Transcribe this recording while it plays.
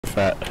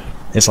fat.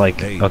 It's like,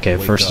 Hey, okay,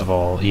 wake first up. of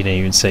all, you didn't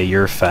even say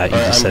you're fat, you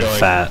just I'm said going.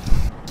 fat.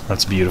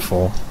 That's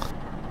beautiful.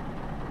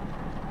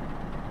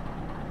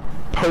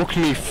 Poke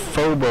me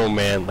Phobo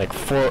Man, like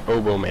for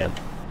Obo Man.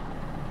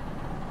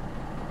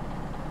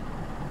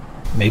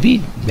 Maybe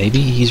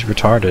he's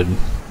retarded.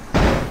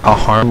 A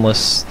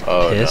harmless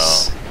Oh,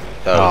 piss? no.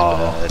 That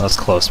was bad. That's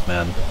close,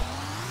 man.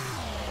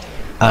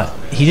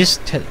 He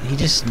just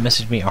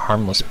messaged me a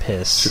harmless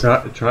piss.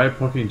 Try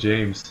poking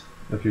James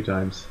a few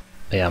times.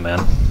 Yeah, man.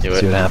 Do See it.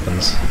 what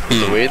happens.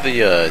 The way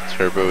the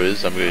turbo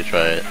is, I'm gonna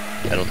try it.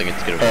 I don't think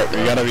it's gonna work. We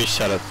though. gotta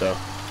reset it though.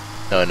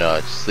 No,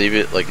 just leave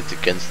it like it's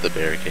against the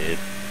barricade.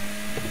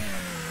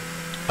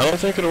 I don't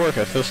think it'll work.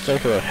 I still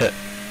think it'll hit.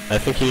 I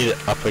think you need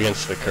it up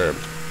against the curb.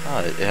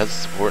 Ah, it has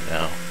support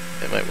now.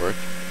 It might work.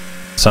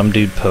 Some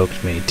dude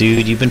poked me.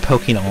 Dude, you've been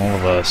poking all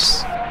of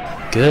us.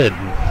 Good.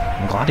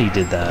 I'm glad he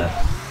did that.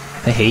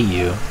 I hate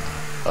you.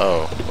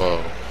 Oh,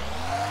 whoa.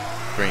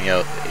 Bring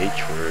out the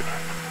H word.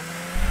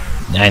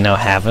 I know,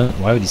 haven't.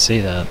 Why would you say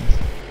that?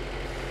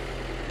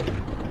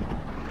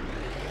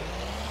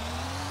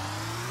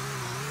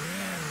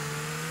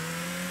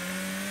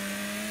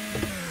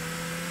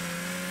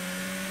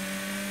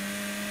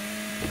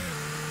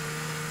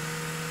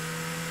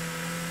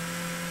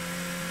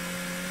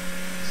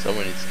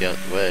 Someone needs to get out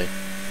of the way.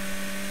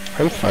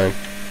 I'm fine.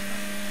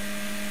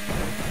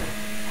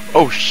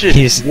 Oh shit!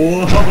 He's.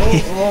 Whoa!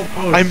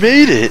 I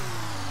made it!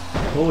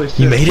 Holy shit!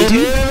 You made it,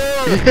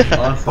 dude?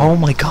 Awesome. Oh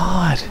my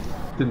god.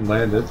 Didn't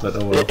land it, but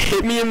oh well. It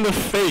hit me in the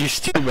face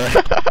too, man.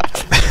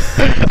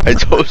 I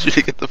told you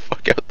to get the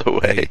fuck out the way.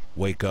 Hey,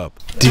 wake up.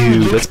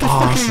 Dude, Look that's at the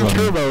fucking awesome.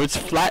 turbo. It's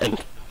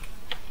flattened.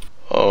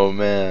 Oh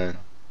man.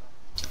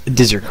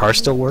 Does your car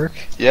still work?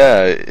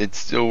 Yeah, it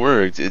still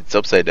works. It's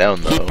upside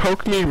down He though.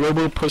 poked me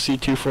Robo Pussy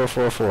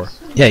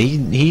 2444. Yeah,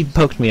 he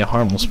poked me a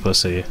harmless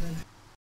pussy.